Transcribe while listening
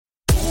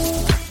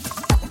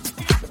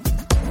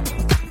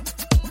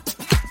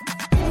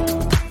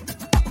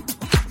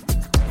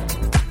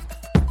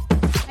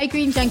Hi,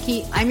 Green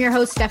Junkie. I'm your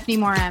host, Stephanie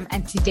Moram,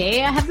 and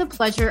today I have the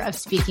pleasure of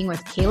speaking with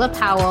Kayla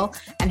Powell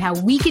and how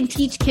we can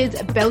teach kids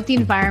about the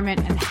environment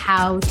and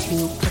how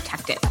to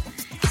protect it.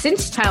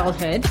 Since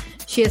childhood,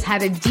 she has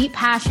had a deep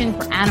passion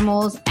for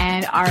animals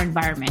and our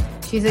environment.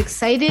 She's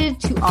excited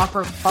to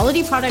offer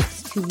quality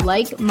products to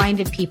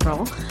like-minded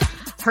people.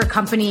 Her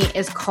company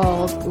is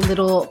called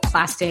Little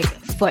Plastic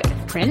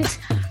Footprint.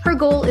 Her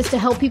goal is to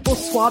help people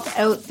swap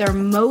out their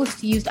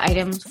most used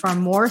items for a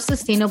more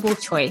sustainable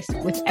choice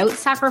without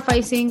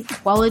sacrificing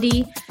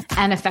quality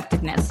and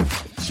effectiveness.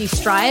 She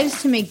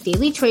strives to make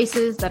daily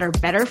choices that are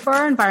better for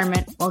our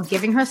environment while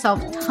giving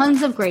herself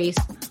tons of grace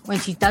when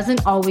she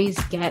doesn't always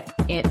get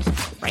it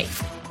right.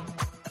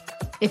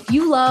 If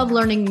you love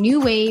learning new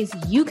ways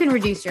you can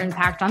reduce your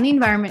impact on the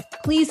environment,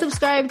 please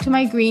subscribe to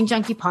my Green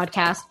Junkie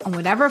podcast on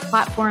whatever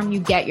platform you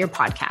get your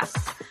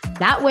podcasts.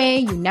 That way,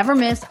 you never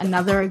miss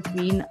another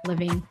Green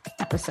Living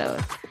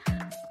episode.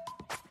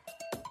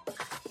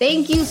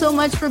 Thank you so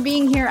much for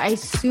being here. I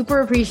super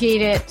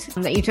appreciate it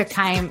that you took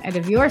time out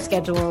of your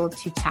schedule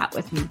to chat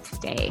with me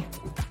today.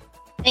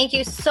 Thank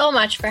you so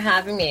much for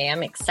having me.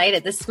 I'm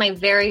excited. This is my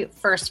very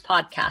first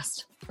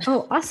podcast.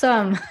 Oh,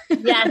 awesome.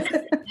 Yes.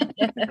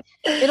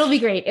 It'll be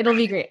great. It'll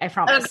be great. I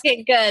promise.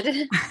 Okay,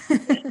 good.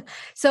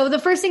 So the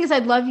first thing is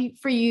I'd love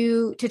for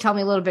you to tell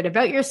me a little bit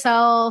about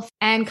yourself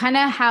and kind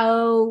of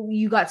how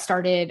you got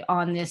started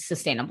on this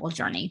sustainable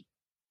journey.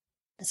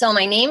 So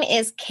my name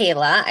is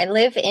Kayla. I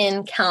live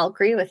in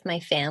Calgary with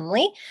my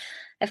family.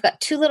 I've got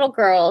two little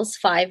girls,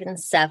 5 and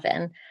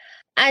 7.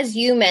 As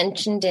you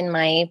mentioned in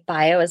my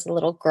bio as a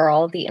little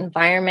girl, the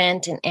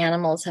environment and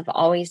animals have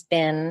always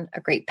been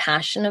a great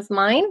passion of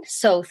mine.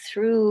 So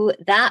through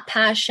that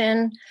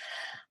passion,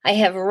 I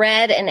have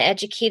read and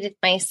educated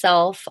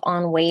myself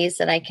on ways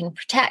that I can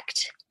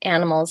protect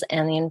animals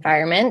and the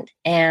environment.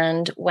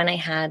 And when I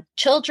had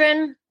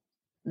children,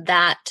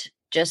 that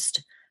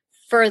just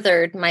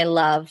furthered my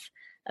love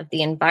of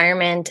the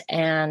environment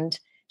and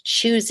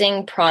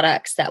choosing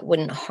products that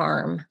wouldn't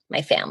harm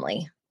my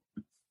family.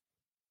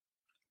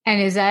 And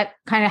is that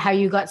kind of how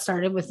you got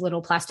started with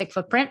Little Plastic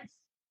Footprint?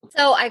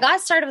 So I got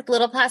started with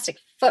Little Plastic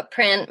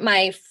Footprint.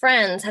 My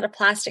friends had a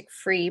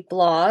plastic-free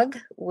blog,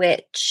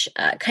 which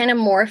kind of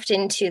morphed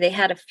into, they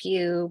had a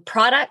few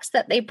products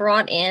that they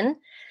brought in.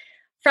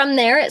 From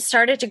there, it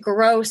started to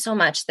grow so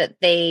much that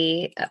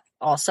they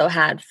also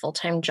had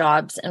full-time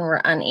jobs and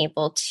were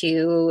unable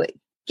to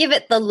give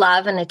it the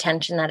love and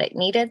attention that it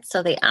needed.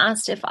 So they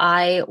asked if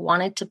I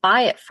wanted to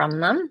buy it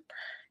from them.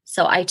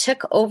 So I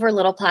took over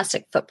Little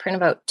Plastic Footprint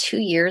about 2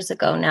 years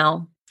ago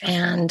now,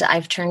 and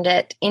I've turned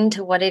it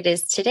into what it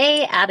is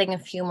today, adding a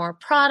few more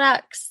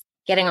products,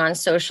 getting on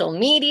social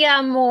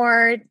media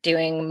more,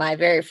 doing my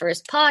very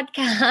first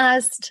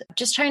podcast,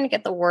 just trying to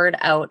get the word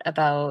out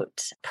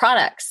about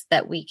products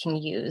that we can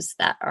use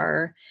that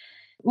are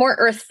more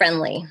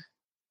earth-friendly.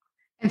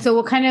 And so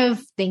what kind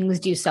of things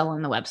do you sell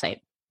on the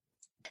website?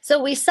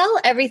 So we sell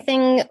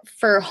everything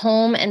for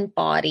home and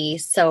body.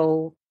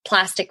 So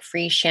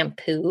plastic-free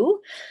shampoo.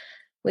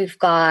 We've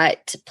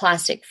got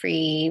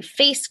plastic-free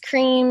face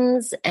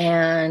creams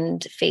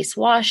and face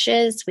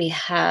washes. We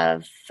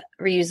have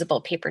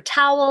reusable paper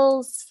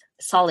towels,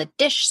 solid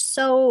dish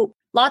soap,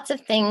 lots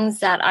of things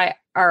that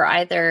are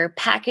either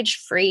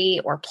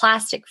package-free or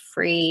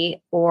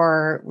plastic-free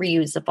or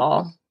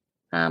reusable.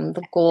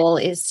 The goal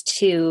is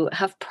to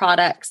have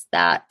products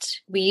that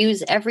we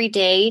use every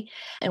day.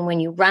 And when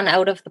you run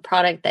out of the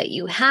product that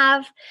you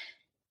have,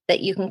 that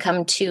you can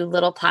come to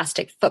Little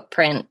Plastic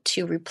Footprint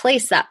to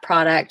replace that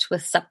product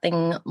with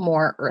something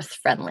more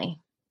earth-friendly.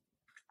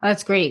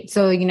 That's great.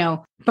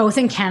 So, both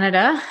in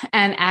Canada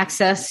and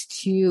access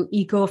to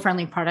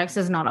eco-friendly products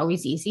is not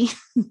always easy.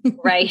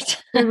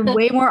 Right. There's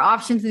way more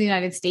options in the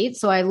United States.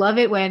 So I love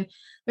it when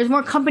there's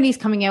more companies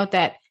coming out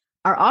that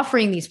are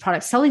offering these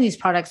products, selling these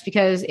products,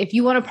 because if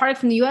you want a product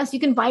from the US,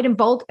 you can buy it in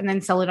bulk and then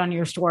sell it on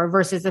your store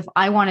versus if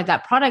I wanted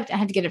that product, I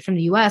had to get it from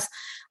the US.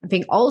 I'm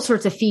paying all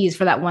sorts of fees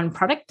for that one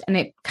product. And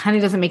it kind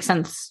of doesn't make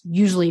sense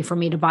usually for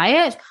me to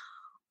buy it,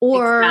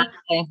 or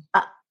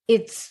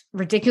it's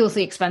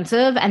ridiculously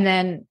expensive. And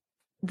then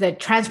the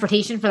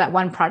transportation for that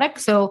one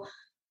product. So,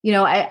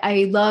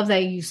 I love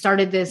that you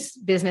started this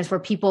business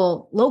where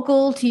people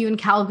local to you in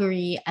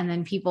Calgary and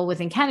then people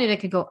within Canada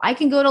could go, I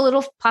can go to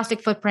Little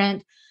Plastic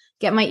Footprint,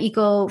 get my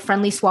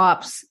eco-friendly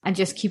swaps and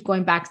just keep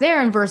going back there,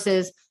 and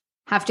versus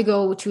have to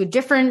go to a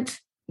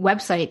different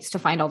websites to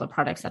find all the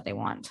products that they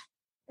want.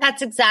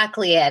 That's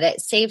exactly it.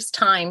 It saves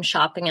time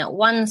shopping at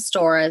one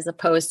store as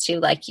opposed to,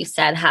 like you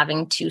said,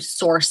 having to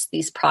source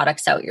these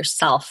products out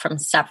yourself from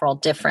several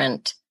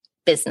different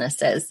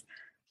businesses.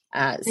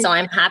 So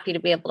I'm happy to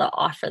be able to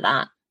offer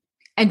that.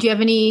 And do you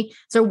have is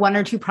there one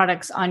or two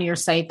products on your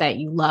site that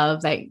you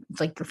love, that it's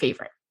like your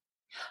favorite?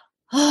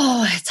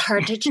 Oh, it's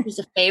hard to choose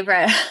a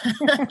favorite.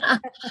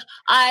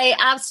 I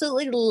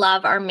absolutely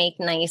love our Make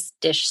Nice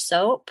dish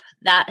soap.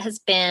 That has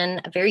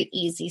been a very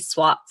easy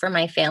swap for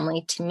my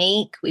family to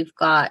make. We've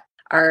got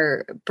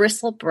our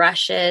bristle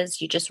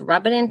brushes. You just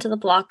rub it into the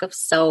block of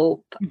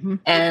soap,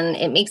 and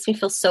it makes me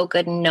feel so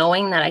good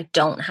knowing that I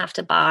don't have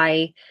to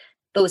buy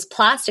those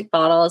plastic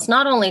bottles,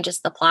 not only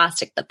just the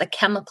plastic, but the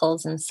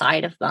chemicals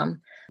inside of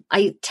them.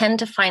 I tend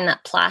to find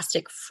that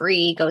plastic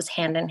free goes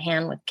hand in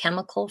hand with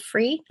chemical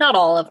free. Not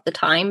all of the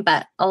time,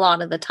 but a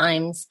lot of the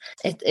times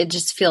it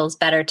just feels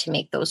better to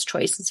make those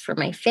choices for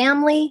my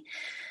family.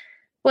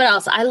 What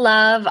else? I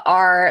love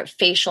our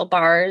facial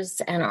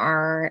bars and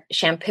our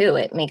shampoo.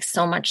 It makes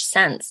so much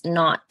sense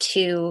not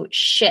to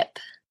ship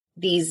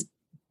these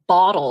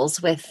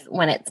bottles with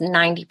when it's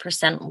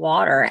 90%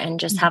 water and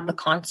just have the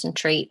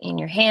concentrate in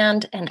your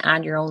hand and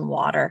add your own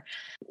water.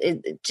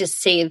 It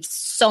just saves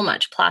so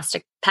much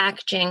plastic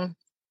packaging.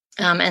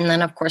 And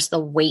then of course the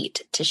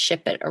weight to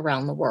ship it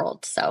around the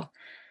world. So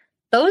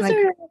those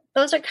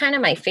are kind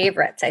of my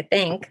favorites, I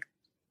think.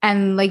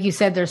 And like you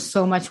said, there's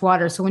so much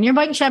water. So when you're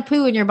buying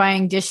shampoo and you're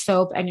buying dish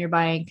soap and you're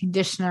buying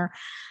conditioner,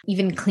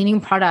 even cleaning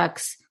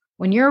products,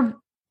 when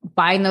you're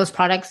buying those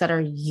products that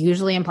are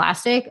usually in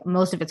plastic,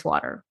 most of it's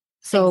water.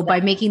 So By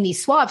making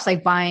these swaps,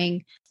 like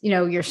buying,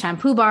 your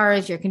shampoo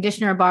bars, your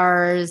conditioner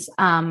bars,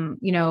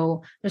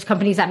 there's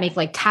companies that make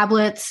like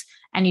tablets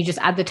and you just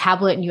add the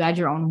tablet and you add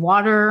your own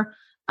water.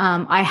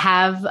 I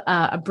have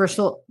a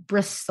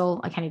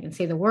Bristol, I can't even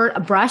say the word, a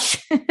brush,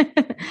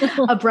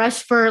 a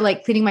brush for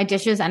like cleaning my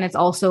dishes. And it's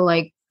also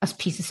like a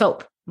piece of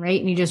soap,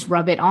 right? And you just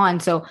rub it on.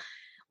 So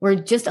we're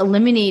just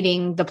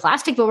eliminating the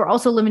plastic, but we're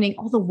also eliminating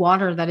all the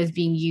water that is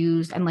being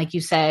used. And like you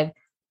said,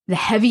 the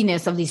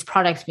heaviness of these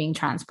products being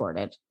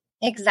transported.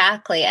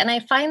 Exactly. And I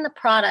find the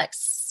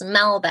products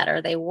smell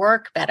better, they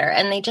work better,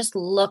 and they just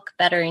look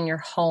better in your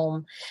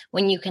home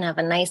when you can have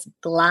a nice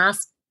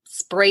glass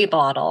spray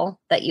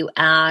bottle that you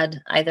add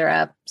either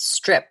a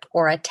strip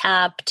or a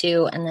tab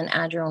to, and then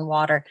add your own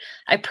water.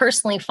 I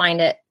personally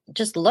find it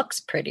just looks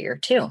prettier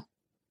too.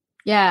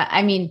 Yeah.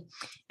 I mean,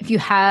 if you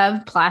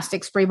have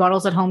plastic spray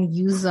bottles at home,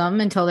 use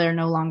them until they're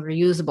no longer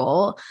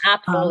usable.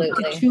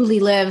 Absolutely. To truly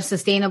live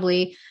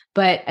sustainably.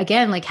 But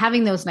again, like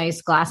having those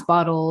nice glass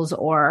bottles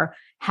or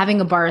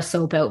having a bar of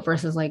soap out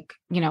versus like,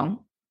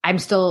 I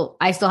still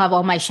have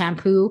all my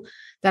shampoo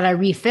that I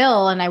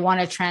refill and I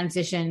want to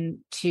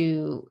transition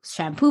to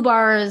shampoo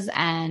bars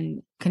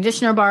and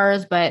conditioner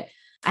bars, but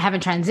I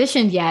haven't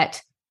transitioned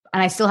yet.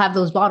 And I still have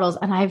those bottles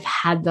and I've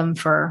had them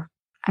for,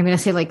 I'm going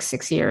to say like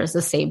 6 years,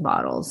 the same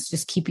bottles,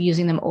 just keep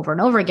using them over and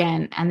over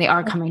again. And they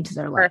are coming to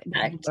their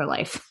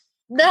life.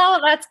 No,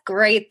 that's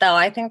great though.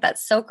 I think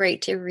that's so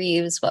great to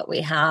reuse what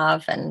we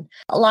have. And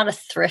a lot of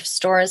thrift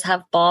stores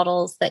have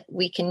bottles that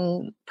we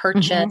can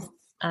purchase.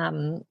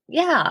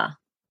 Yeah.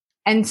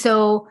 And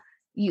so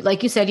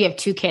like you said, you have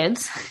 2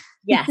 kids.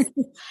 Yes.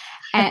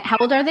 And how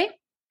old are they?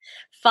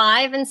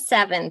 5 and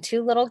 7,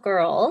 2 little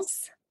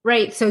girls.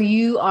 Right. So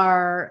you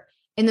are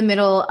in the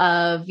middle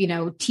of,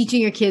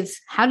 teaching your kids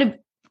how to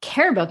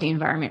care about the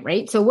environment,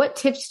 right? So what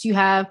tips do you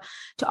have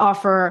to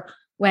offer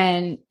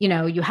when,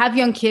 you have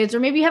young kids or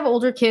maybe you have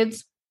older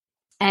kids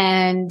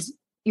and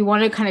you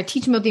want to kind of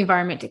teach them about the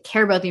environment, to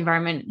care about the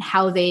environment,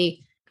 how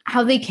they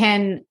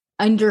can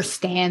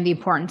understand the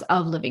importance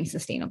of living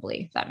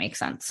sustainably, if that makes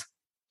sense.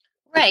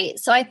 Right.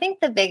 So I think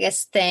the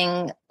biggest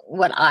thing,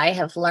 what I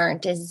have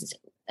learned is,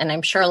 and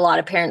I'm sure a lot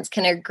of parents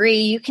can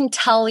agree, you can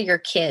tell your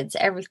kids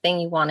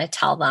everything you want to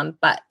tell them,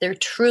 but they're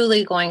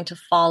truly going to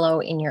follow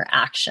in your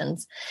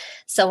actions.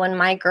 So when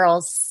my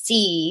girls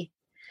see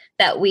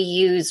that we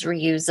use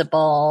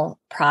reusable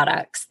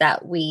products,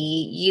 that we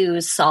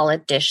use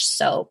solid dish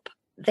soap,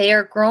 they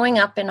are growing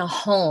up in a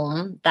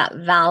home that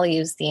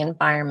values the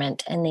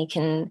environment and they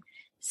can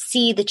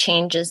see the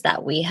changes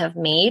that we have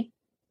made.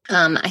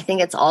 I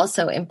think it's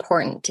also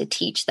important to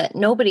teach that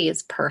nobody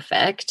is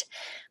perfect.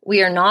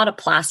 We are not a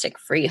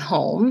plastic-free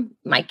home.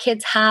 My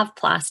kids have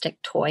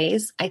plastic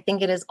toys. I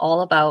think it is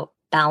all about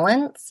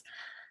balance.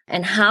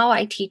 And how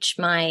I teach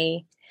my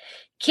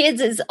kids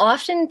is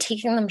often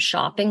taking them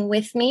shopping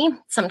with me.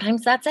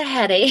 Sometimes that's a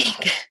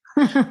headache,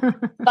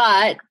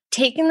 but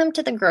taking them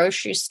to the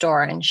grocery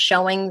store and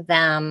showing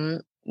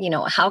them,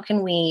 how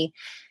can we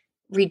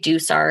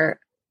reduce our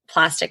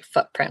plastic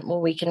footprint?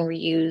 Well, we can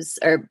reuse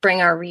or bring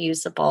our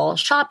reusable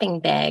shopping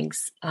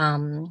bags.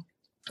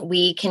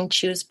 We can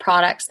choose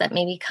products that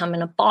maybe come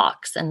in a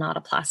box and not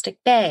a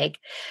plastic bag.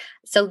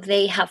 So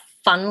they have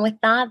fun with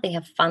that. They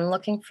have fun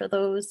looking for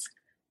those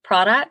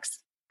products.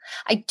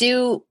 I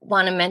do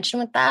want to mention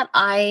with that,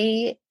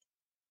 I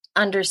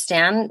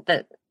understand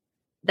that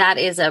that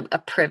is a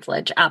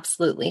privilege,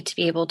 absolutely, to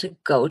be able to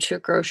go to a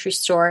grocery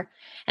store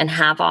and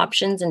have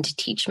options and to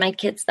teach my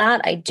kids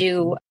that. I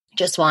do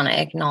just want to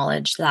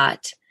acknowledge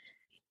that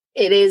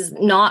it is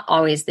not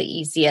always the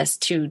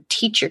easiest to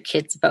teach your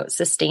kids about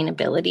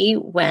sustainability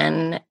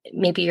when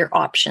maybe your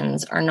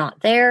options are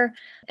not there.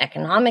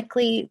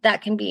 Economically,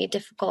 that can be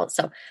difficult.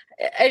 So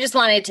I just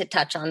wanted to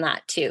touch on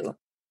that too.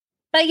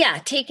 But yeah,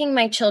 taking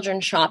my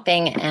children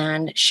shopping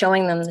and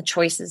showing them the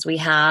choices we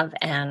have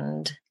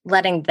and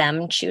letting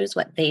them choose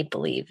what they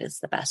believe is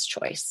the best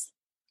choice.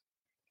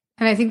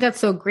 And I think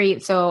that's so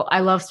great. So I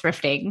love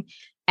thrifting.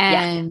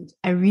 And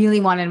I really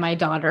wanted my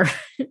daughter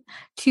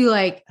to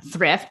like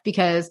thrift,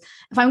 because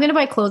if I'm going to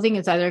buy clothing,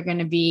 it's either going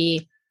to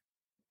be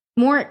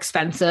more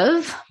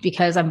expensive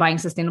because I'm buying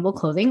sustainable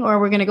clothing, or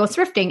we're going to go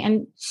thrifting.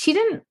 And she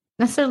didn't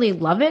necessarily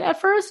love it at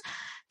first,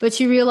 but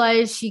she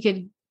realized she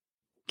could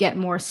get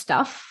more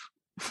stuff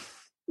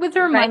with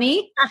her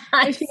money.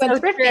 And she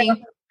went thrifting.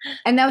 True.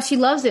 And now she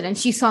loves it. And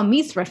she saw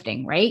me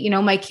thrifting, right? You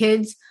know, my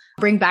kids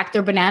bring back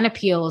their banana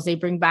peels. They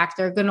bring back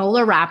their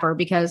granola wrapper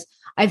because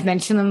I've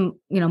mentioned them,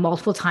 you know,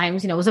 multiple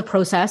times. You know, it was a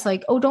process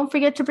like, oh, don't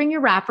forget to bring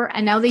your wrapper.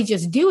 And now they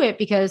just do it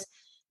because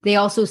they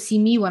also see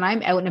me when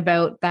I'm out and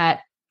about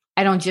that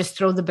I don't just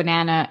throw the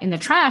banana in the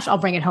trash. I'll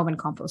bring it home and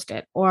compost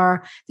it.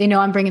 Or they know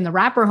I'm bringing the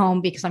wrapper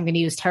home because I'm going to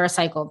use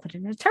TerraCycle, put it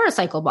in a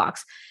TerraCycle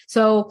box.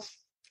 So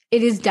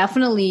it is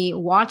definitely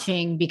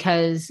watching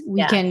because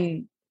we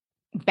can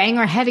bang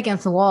our head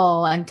against the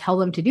wall and tell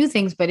them to do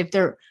things. But if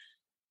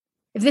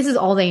this is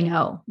all they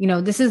know, you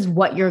know, this is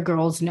what your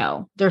girls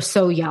know. They're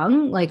so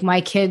young. Like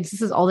my kids,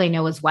 this is all they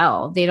know as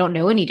well. They don't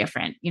know any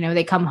different. You know,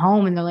 they come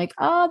home and they're like,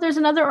 oh, there's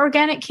another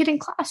organic kid in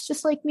class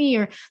just like me.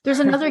 Or there's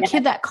another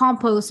kid that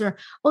composts. Or,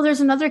 oh,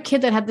 there's another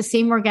kid that had the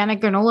same organic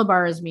granola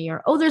bar as me.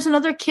 Or, oh, there's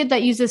another kid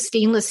that uses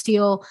stainless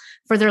steel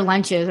for their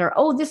lunches. Or,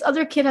 oh, this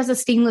other kid has a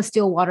stainless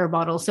steel water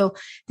bottle. So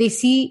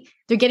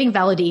they're getting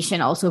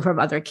validation also from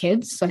other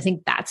kids. So I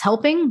think that's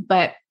helping.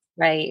 But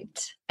right.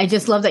 I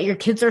just love that your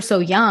kids are so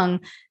young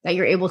that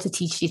you're able to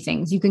teach these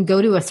things. You can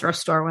go to a thrift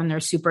store when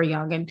they're super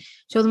young and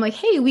show them like,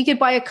 hey, we could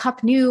buy a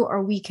cup new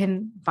or we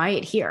can buy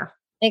it here.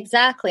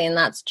 Exactly. And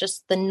that's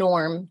just the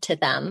norm to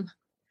them.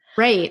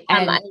 Right.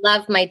 And I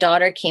love my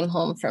daughter came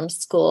home from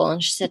school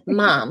and she said,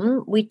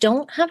 Mom, we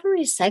don't have a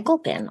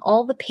recycle bin.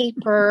 All the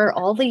paper,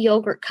 all the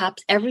yogurt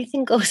cups,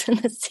 everything goes in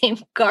the same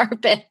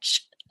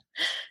garbage.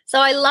 So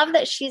I love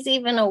that she's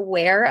even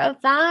aware of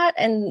that.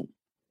 And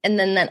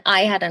then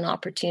I had an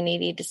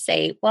opportunity to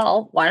say,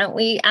 well, why don't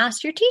we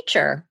ask your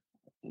teacher?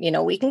 You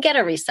know, we can get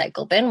a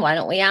recycle bin. Why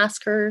don't we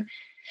ask her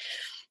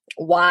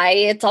why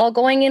it's all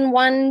going in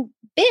one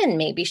bin?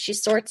 Maybe she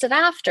sorts it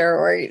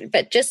after,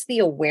 but just the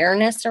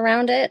awareness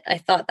around it. I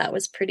thought that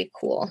was pretty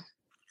cool.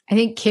 I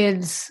think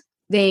kids,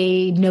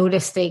 they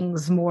notice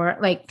things more,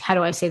 like, how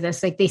do I say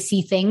this? Like they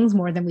see things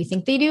more than we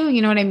think they do.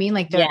 You know what I mean?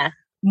 Like they're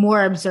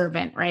more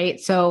observant, right?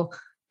 So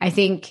I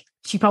think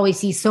she probably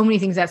sees so many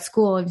things at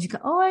school and she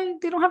goes, oh,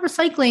 they don't have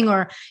recycling.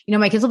 Or, you know,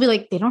 my kids will be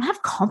like, they don't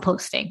have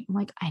composting. I'm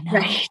like, I know.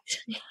 Right.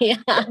 Yeah.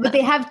 But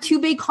they have 2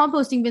 big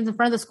composting bins in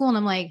front of the school. And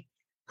I'm like,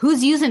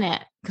 who's using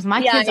it? Because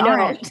my kids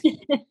aren't.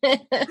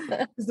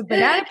 Because the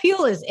banana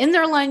peel is in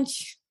their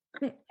lunch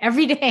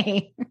every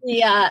day.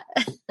 Yeah.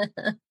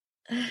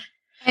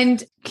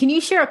 And can you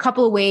share a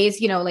couple of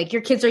ways, you know, like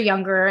your kids are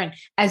younger and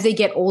as they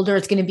get older,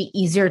 it's going to be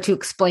easier to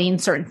explain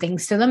certain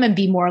things to them and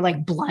be more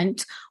like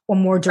blunt or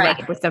more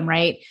direct with them,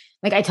 right?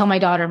 Like I tell my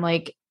daughter, I'm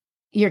like,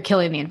 you're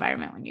killing the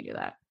environment when you do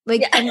that.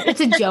 Like, and it's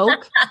a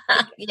joke.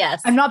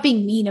 Yes. I'm not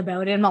being mean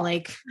about it. I'm not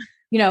like,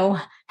 you know,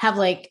 have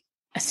like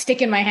a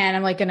stick in my hand.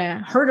 I'm like going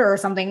to hurt her or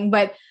something.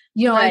 But,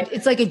 you know,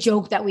 it's like a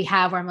joke that we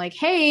have where I'm like,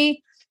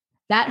 hey,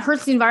 that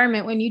hurts the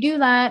environment when you do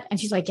that. And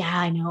she's like, yeah,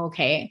 I know.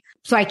 Okay.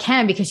 So I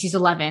can because she's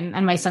 11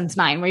 and my son's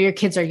 9, where your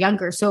kids are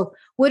younger. So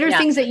what are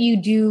things that you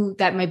do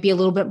that might be a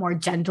little bit more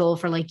gentle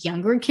for like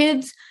younger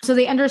kids so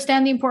they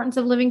understand the importance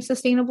of living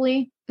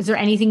sustainably? Is there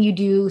anything you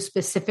do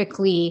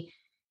specifically?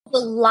 The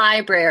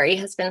library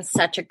has been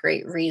such a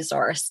great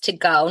resource to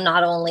go.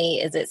 Not only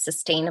is it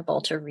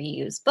sustainable to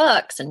reuse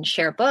books and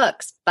share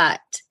books,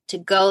 but to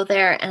go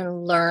there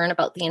and learn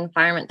about the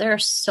environment. There are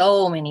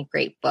so many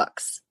great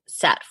books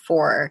set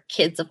for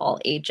kids of all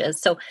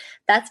ages. So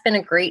that's been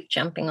a great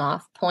jumping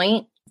off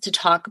point to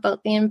talk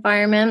about the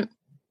environment.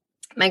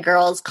 My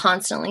girls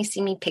constantly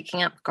see me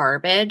picking up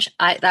garbage.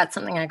 That's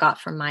something I got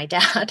from my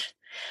dad.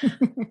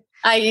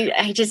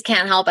 I just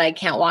can't help it. I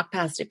can't walk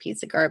past a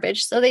piece of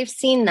garbage. So they've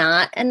seen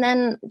that. And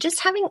then just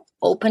having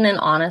open and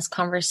honest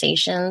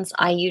conversations.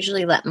 I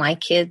usually let my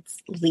kids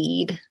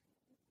lead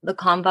the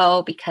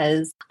convo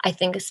because I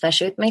think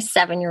especially with my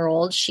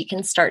 7-year-old, she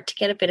can start to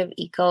get a bit of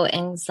eco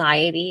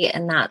anxiety,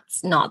 and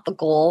that's not the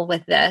goal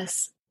with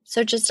this.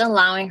 So just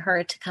allowing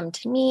her to come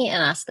to me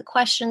and ask the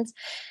questions,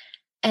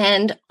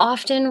 and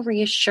often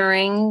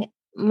reassuring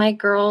my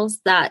girls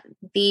that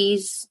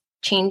these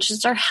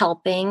changes are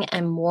helping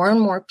and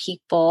more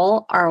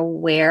people are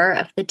aware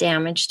of the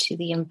damage to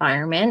the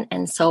environment.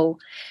 And so,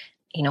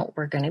 you know,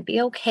 we're going to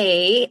be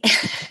okay.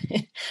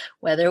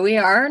 Whether we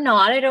are or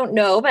not, I don't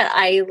know, but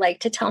I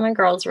like to tell my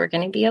girls we're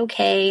going to be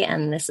okay.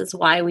 And this is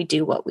why we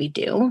do what we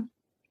do.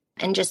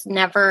 And just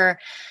never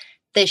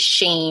the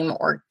shame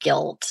or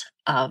guilt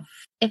of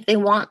if they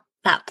want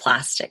that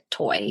plastic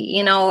toy,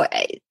 you know,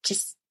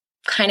 just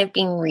kind of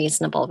being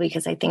reasonable,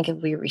 because I think if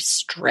we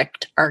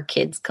restrict our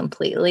kids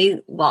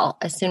completely, well,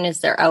 as soon as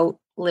they're out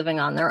living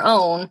on their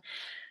own,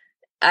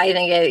 I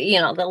think,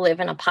 they'll live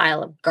in a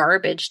pile of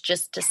garbage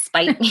just to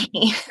spite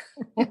me.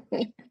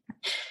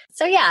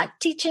 So yeah,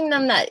 teaching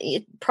them that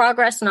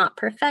progress, not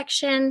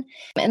perfection.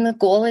 And the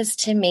goal is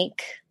to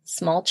make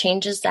small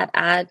changes that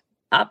add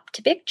up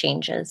to big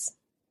changes.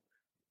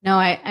 No,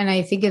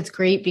 I think it's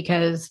great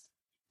because,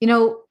 you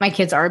know, my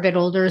kids are a bit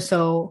older,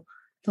 so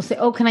they'll say,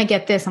 oh, can I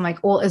get this? I'm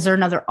like, well, is there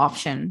another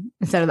option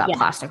instead of that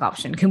plastic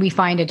option? Can we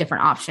find a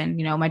different option?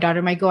 You know, my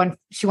daughter might go on,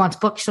 she wants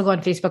books. She'll go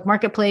on Facebook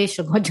Marketplace.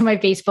 She'll go into my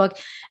Facebook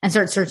and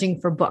start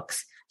searching for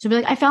books. She'll be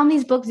like, I found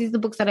these books. These are the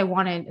books that I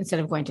wanted, instead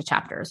of going to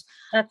Chapters.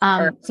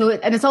 And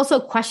it's also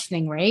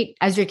questioning, right?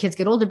 As your kids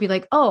get older, be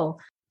like, oh,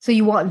 so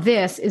you want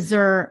this? Is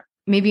there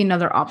maybe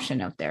another option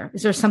out there?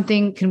 Is there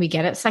something, can we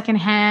get it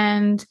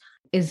secondhand?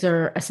 Is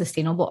there a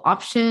sustainable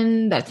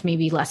option that's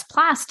maybe less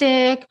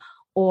plastic?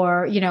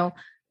 Or, you know,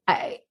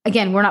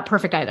 again, we're not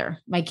perfect either.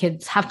 My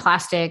kids have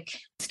plastic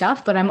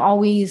stuff, but I'm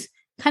always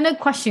kind of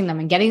questioning them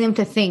and getting them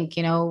to think,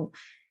 you know,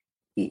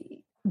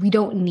 we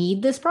don't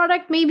need this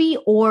product maybe,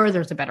 or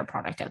there's a better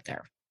product out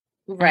there.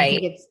 Right. I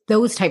think it's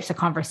those types of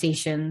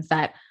conversations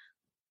that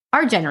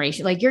our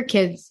generation, like your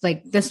kids,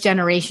 like this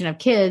generation of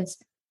kids,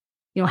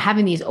 you know,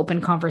 having these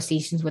open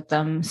conversations with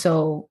them.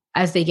 So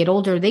as they get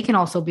older, they can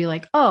also be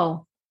like,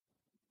 oh,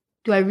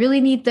 do I really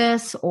need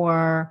this?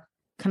 Or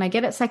can I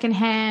get it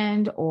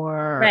secondhand?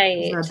 Or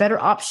is there a better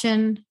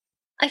option?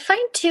 I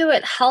find too,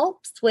 it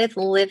helps with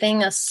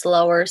living a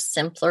slower,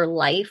 simpler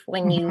life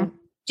when you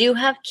do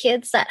have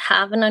kids that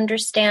have an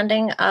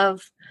understanding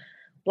of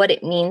what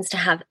it means to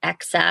have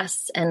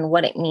excess and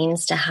what it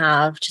means to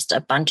have just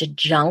a bunch of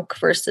junk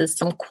versus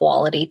some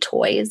quality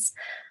toys.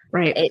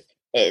 Right.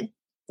 It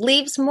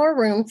leaves more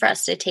room for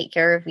us to take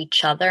care of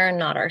each other and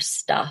not our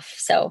stuff.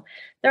 So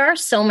there are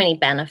so many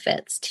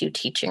benefits to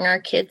teaching our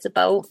kids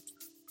about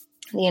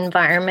the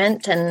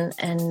environment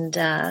and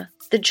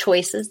the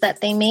choices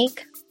that they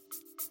make.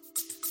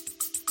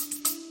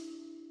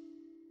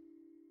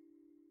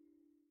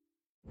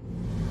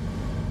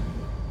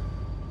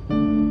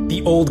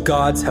 The old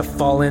gods have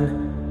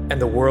fallen,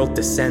 and the world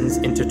descends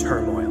into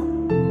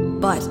turmoil.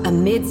 But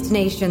amidst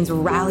nations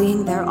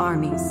rallying their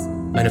armies,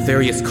 a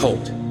nefarious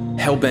cult,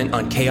 hell-bent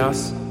on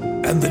chaos,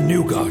 and the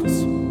new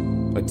gods,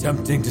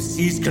 attempting to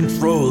seize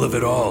control of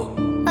it all.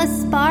 A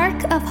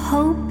spark of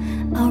hope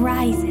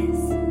arises.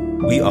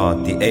 We are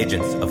the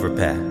agents of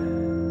repair,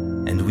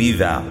 and we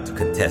vow to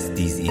contest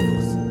these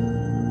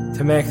evils.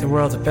 To make the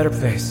world a better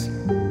place,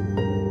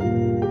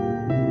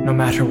 no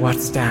matter what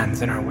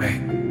stands in our way.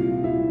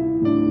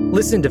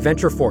 Listen to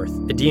Venture Forth,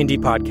 a D&D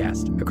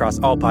podcast, across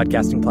all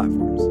podcasting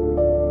platforms.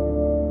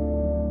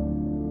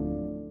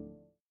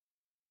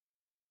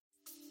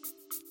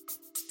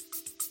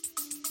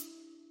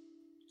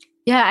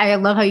 Yeah, I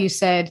love how you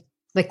said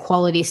the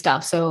quality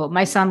stuff. So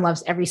my son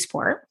loves every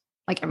sport,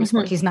 like every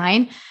sport. He's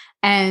 9.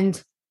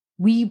 And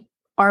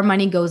our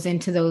money goes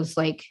into those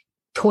like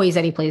toys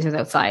that he plays with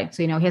outside.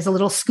 So, you know, he has a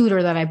little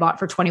scooter that I bought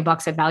for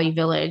 $20 at Value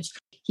Village.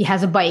 He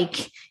has a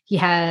bike. He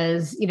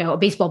has, you know, a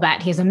baseball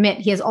bat. He has a mitt.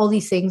 He has all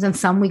these things. And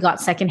some we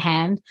got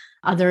secondhand.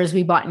 Others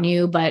we bought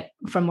new, but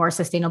from more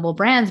sustainable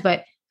brands.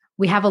 But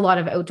we have a lot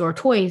of outdoor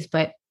toys,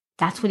 but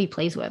that's what he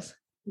plays with.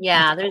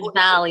 Yeah, there's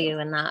value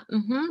in that.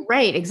 Mm-hmm.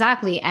 Right,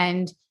 exactly.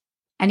 And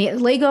he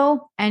has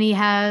Lego, and he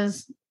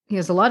has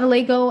a lot of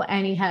Lego,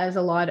 and he has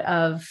a lot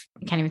of,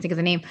 I can't even think of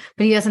the name,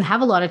 but he doesn't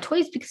have a lot of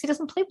toys because he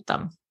doesn't play with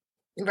them.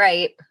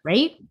 Right.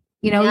 Right.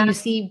 You know, you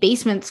see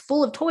basements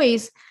full of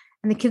toys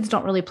and the kids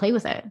don't really play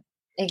with it.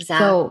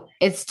 Exactly. So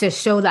it's to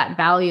show that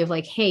value of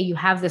like, hey, you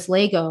have this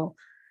Lego.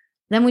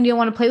 Then when you don't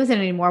want to play with it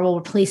anymore, we'll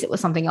replace it with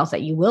something else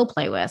that you will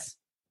play with.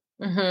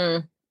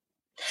 Mm-hmm.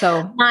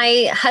 So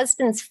my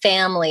husband's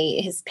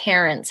family, his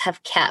parents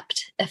have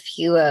kept a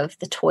few of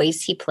the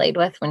toys he played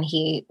with when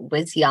he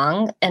was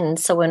young. And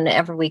so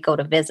whenever we go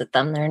to visit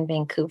them, they're in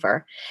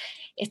Vancouver.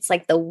 It's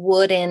like the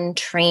wooden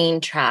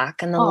train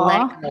track and the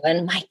Lego,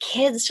 and my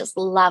kids just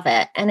love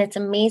it. And it's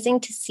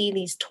amazing to see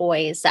these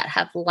toys that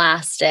have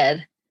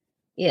lasted,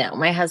 you know,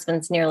 my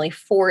husband's nearly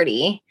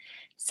 40.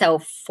 So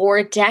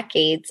 4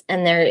 decades,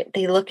 and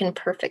they look in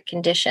perfect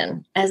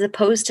condition, as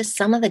opposed to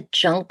some of the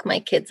junk my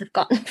kids have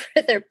gotten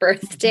for their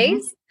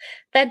birthdays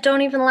that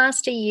don't even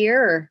last a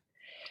year.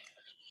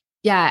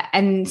 Yeah.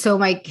 And so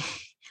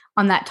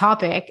on that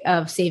topic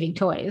of saving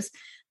toys,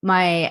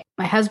 my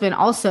husband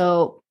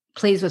also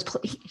plays with,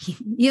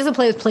 he doesn't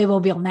play with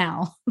Playmobil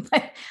now.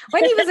 But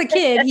when he was a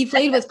kid, he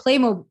played with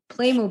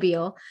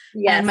Playmobil.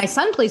 Yes. And my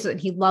son plays with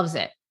it. He loves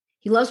it.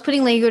 He loves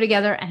putting Lego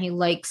together, and he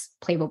likes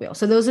Playmobil.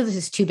 So those are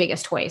his 2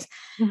 biggest toys.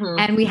 Mm-hmm.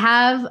 And we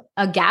have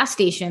a gas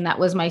station that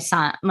was my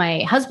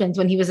husband's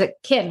when he was a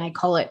kid, and I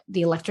call it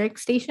the electric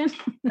station.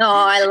 Oh,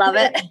 I love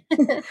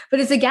it. But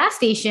it's a gas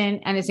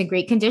station, and it's in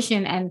great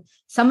condition. And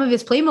some of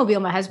his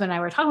Playmobil, my husband and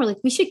I were talking, we're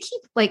like, we should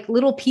keep like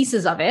little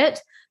pieces of it,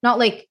 not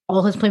like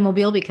all his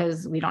Playmobil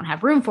because we don't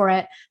have room for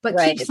it, but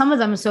keep some of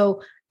them.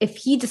 So if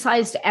he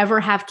decides to ever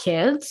have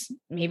kids,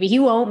 maybe he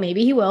won't,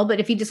 maybe he will,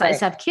 but if he decides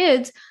to have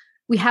kids,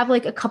 we have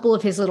like a couple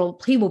of his little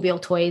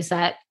Playmobil toys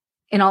that,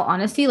 in all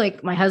honesty,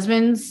 like my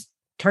husband's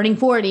turning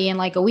 40 in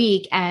like a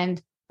week,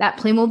 and that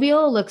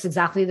Playmobil looks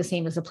exactly the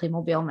same as the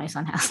Playmobil my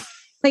son has.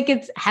 Like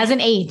it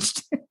hasn't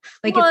aged.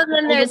 Like, well,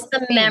 then there's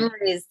the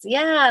memories.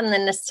 Yeah. And the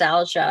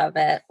nostalgia of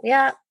it.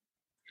 Yeah.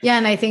 Yeah.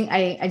 And I think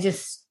I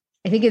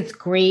think it's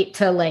great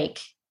to like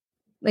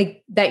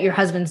that your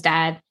husband's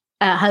dad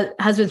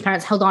husband's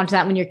parents held on to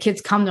that. When your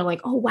kids come, they're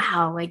like, oh,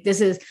 wow, like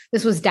this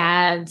was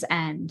dad's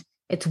and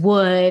it's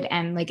wood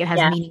and like it has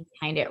meaning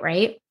behind it,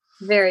 right?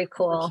 Very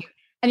cool.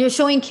 And you're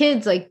showing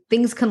kids like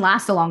things can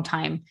last a long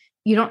time.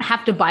 You don't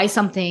have to buy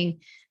something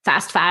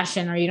fast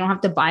fashion, or you don't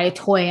have to buy a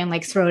toy and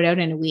like throw it out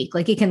in a week.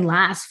 Like it can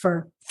last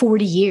for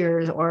 40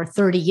 years or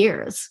 30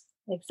 years.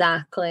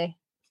 Exactly.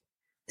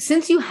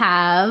 Since you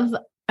have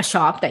a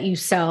shop that you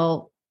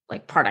sell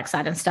like products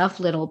at and stuff,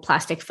 Little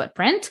Plastic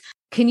Footprint,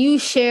 can you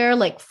share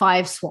like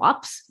 5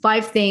 swaps,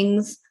 5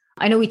 things?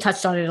 I know we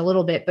touched on it a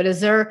little bit, but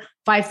is there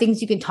 5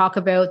 things you can talk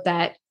about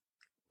that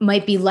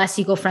might be less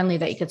eco-friendly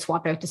that you could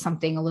swap out to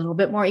something a little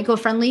bit more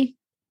eco-friendly?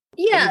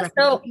 Yeah.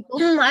 So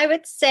I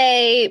would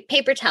say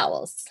paper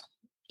towels.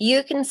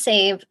 You can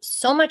save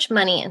so much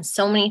money and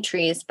so many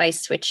trees by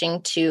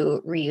switching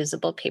to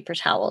reusable paper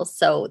towels.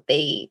 So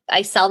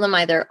I sell them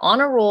either on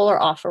a roll or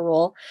off a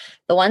roll.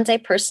 The ones I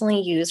personally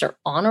use are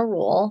on a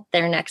roll.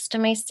 They're next to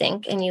my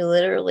sink, and you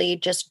literally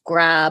just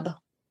grab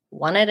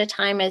one at a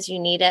time as you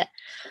need it.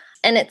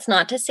 And it's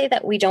not to say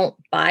that we don't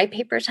buy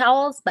paper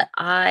towels, but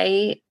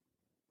I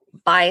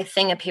buy a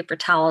thing of paper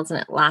towels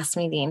and it lasts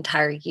me the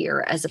entire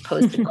year, as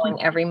opposed to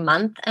going every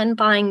month and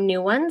buying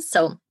new ones.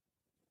 So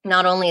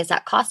not only is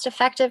that cost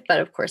effective, but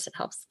of course it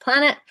helps the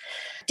planet.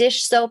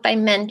 Dish soap I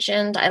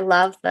mentioned. I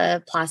love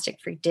the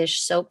plastic-free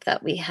dish soap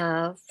that we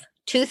have.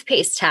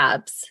 Toothpaste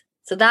tabs.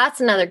 So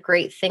that's another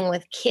great thing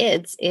with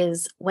kids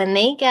is when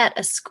they get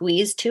a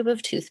squeeze tube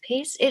of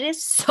toothpaste, it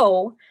is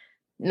so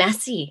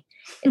messy.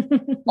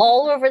 It's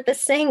all over the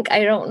sink.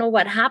 I don't know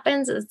what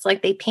happens. It's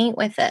like they paint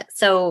with it.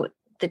 So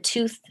the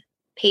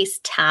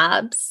toothpaste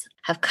tabs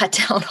have cut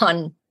down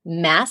on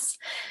mess.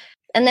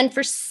 And then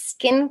for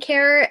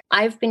skincare,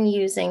 I've been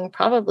using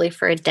probably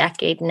for a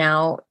decade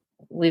now.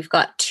 We've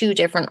got 2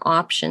 different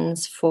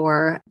options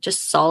for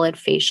just solid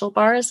facial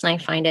bars, and I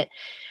find it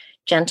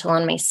gentle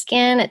on my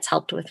skin. It's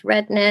helped with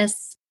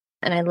redness,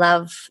 and I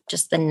love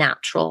just the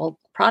natural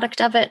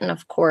product of it. And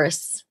of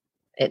course,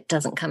 it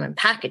doesn't come in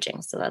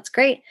packaging, so that's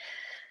great.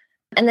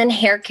 And then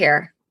hair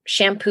care.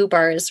 Shampoo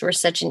bars were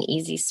such an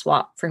easy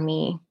swap for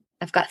me.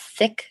 I've got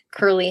thick,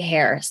 curly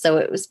hair, so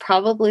it was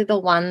probably the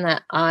one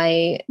that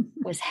I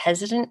was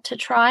hesitant to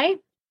try,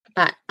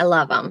 but I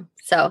love them.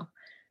 So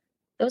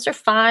those are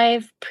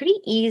 5 pretty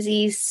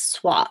easy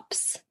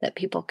swaps that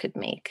people could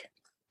make.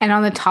 And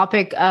on the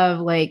topic of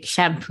like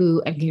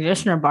shampoo and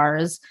conditioner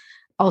bars,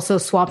 also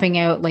swapping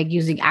out like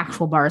using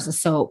actual bars of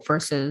soap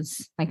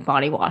versus like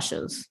body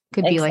washes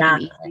could be like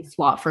an easy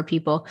swap for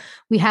people.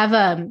 We have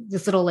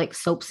this little like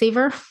soap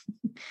saver.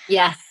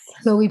 Yes.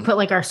 So we put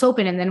like our soap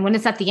in, and then when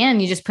it's at the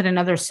end, you just put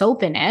another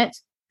soap in it.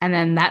 And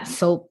then that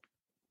soap,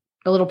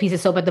 the little piece of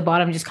soap at the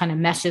bottom just kind of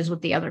meshes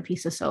with the other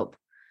piece of soap.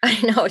 I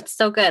know, it's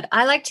so good.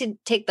 I like to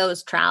take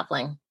those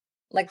traveling,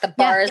 like the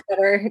bars that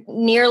are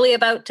nearly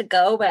about to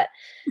go, but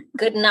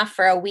good enough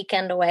for a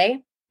weekend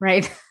away.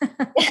 Right.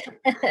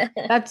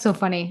 That's so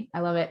funny. I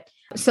love it.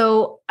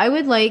 So I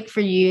would like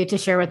for you to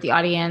share with the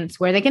audience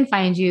where they can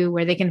find you,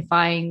 where they can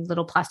find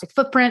Little Plastic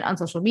Footprint on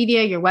social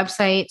media, your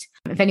website.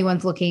 If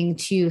anyone's looking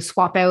to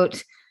swap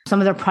out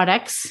some of their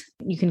products,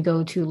 you can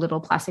go to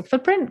Little Plastic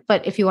Footprint.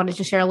 But if you wanted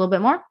to share a little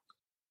bit more.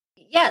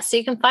 Yeah, so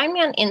you can find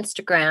me on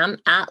Instagram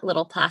at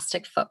Little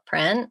Plastic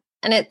Footprint.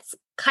 And it's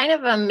kind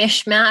of a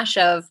mishmash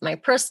of my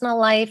personal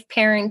life,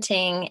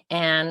 parenting,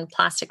 and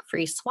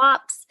plastic-free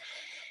swaps.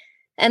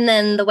 And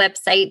then the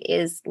website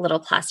is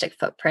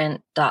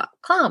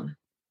littleplasticfootprint.com.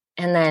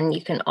 And then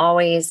you can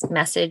always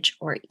message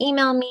or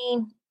email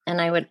me.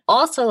 And I would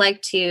also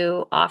like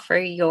to offer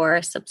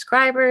your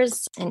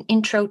subscribers an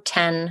Intro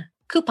 10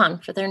 coupon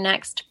for their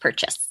next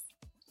purchase.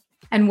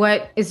 And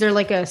what, is there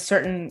like a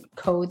certain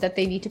code that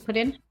they need to put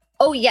in?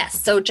 Oh, yes.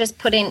 So just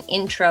put in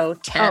Intro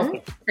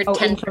 10 for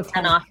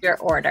 10% off your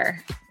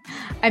order.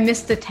 I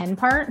missed the 10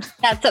 part.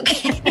 That's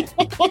okay.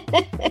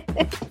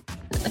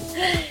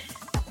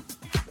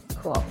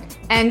 Cool.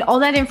 And all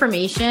that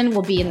information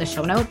will be in the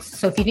show notes.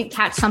 So if you didn't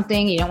catch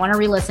something, you don't want to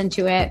re-listen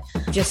to it,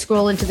 just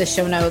scroll into the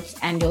show notes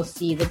and you'll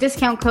see the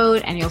discount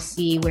code and you'll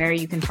see where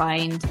you can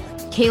find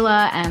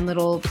Kayla and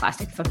Little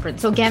Plastic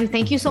Footprint. So again,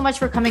 thank you so much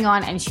for coming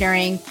on and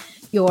sharing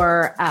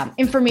your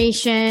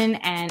information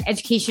and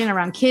education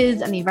around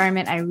kids and the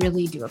environment. I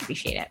really do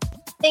appreciate it.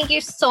 Thank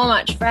you so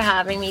much for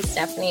having me,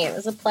 Stephanie. It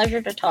was a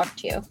pleasure to talk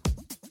to you.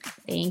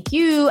 Thank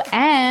you.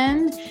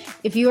 And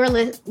if you are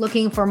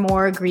looking for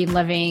more green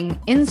living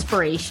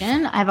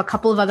inspiration, I have a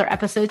couple of other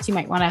episodes you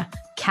might want to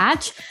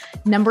catch.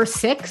 Number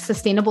 6,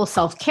 sustainable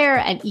self-care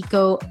and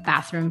eco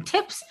bathroom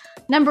tips.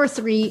 Number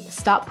 3,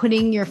 stop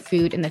putting your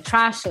food in the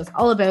trash. So it's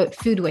all about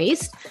food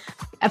waste.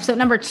 Episode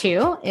number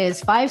 2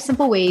 is 5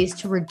 simple ways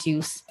to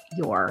reduce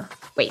your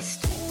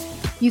waste.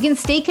 You can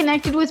stay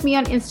connected with me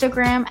on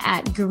Instagram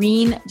at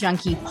Green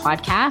Junkie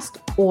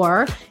Podcast,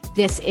 or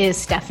this is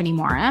Stephanie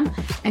Moram.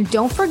 And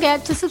don't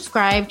forget to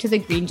subscribe to the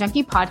Green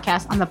Junkie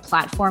Podcast on the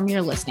platform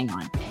you're listening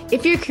on.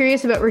 If you're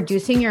curious about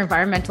reducing your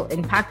environmental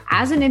impact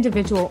as an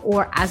individual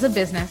or as a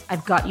business,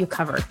 I've got you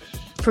covered.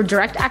 For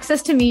direct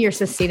access to me, your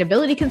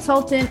sustainability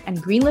consultant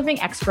and green living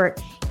expert,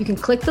 you can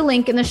click the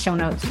link in the show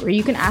notes where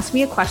you can ask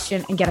me a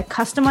question and get a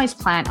customized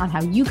plan on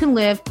how you can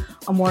live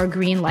a more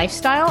green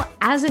lifestyle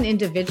as an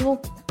individual,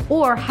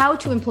 or how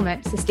to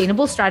implement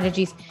sustainable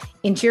strategies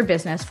into your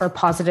business for a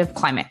positive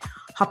climate.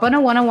 Hop on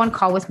a one-on-one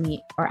call with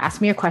me or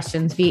ask me your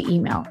questions via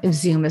email if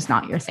Zoom is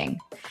not your thing.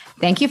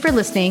 Thank you for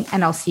listening,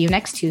 and I'll see you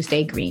next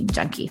Tuesday, Green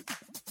Junkie.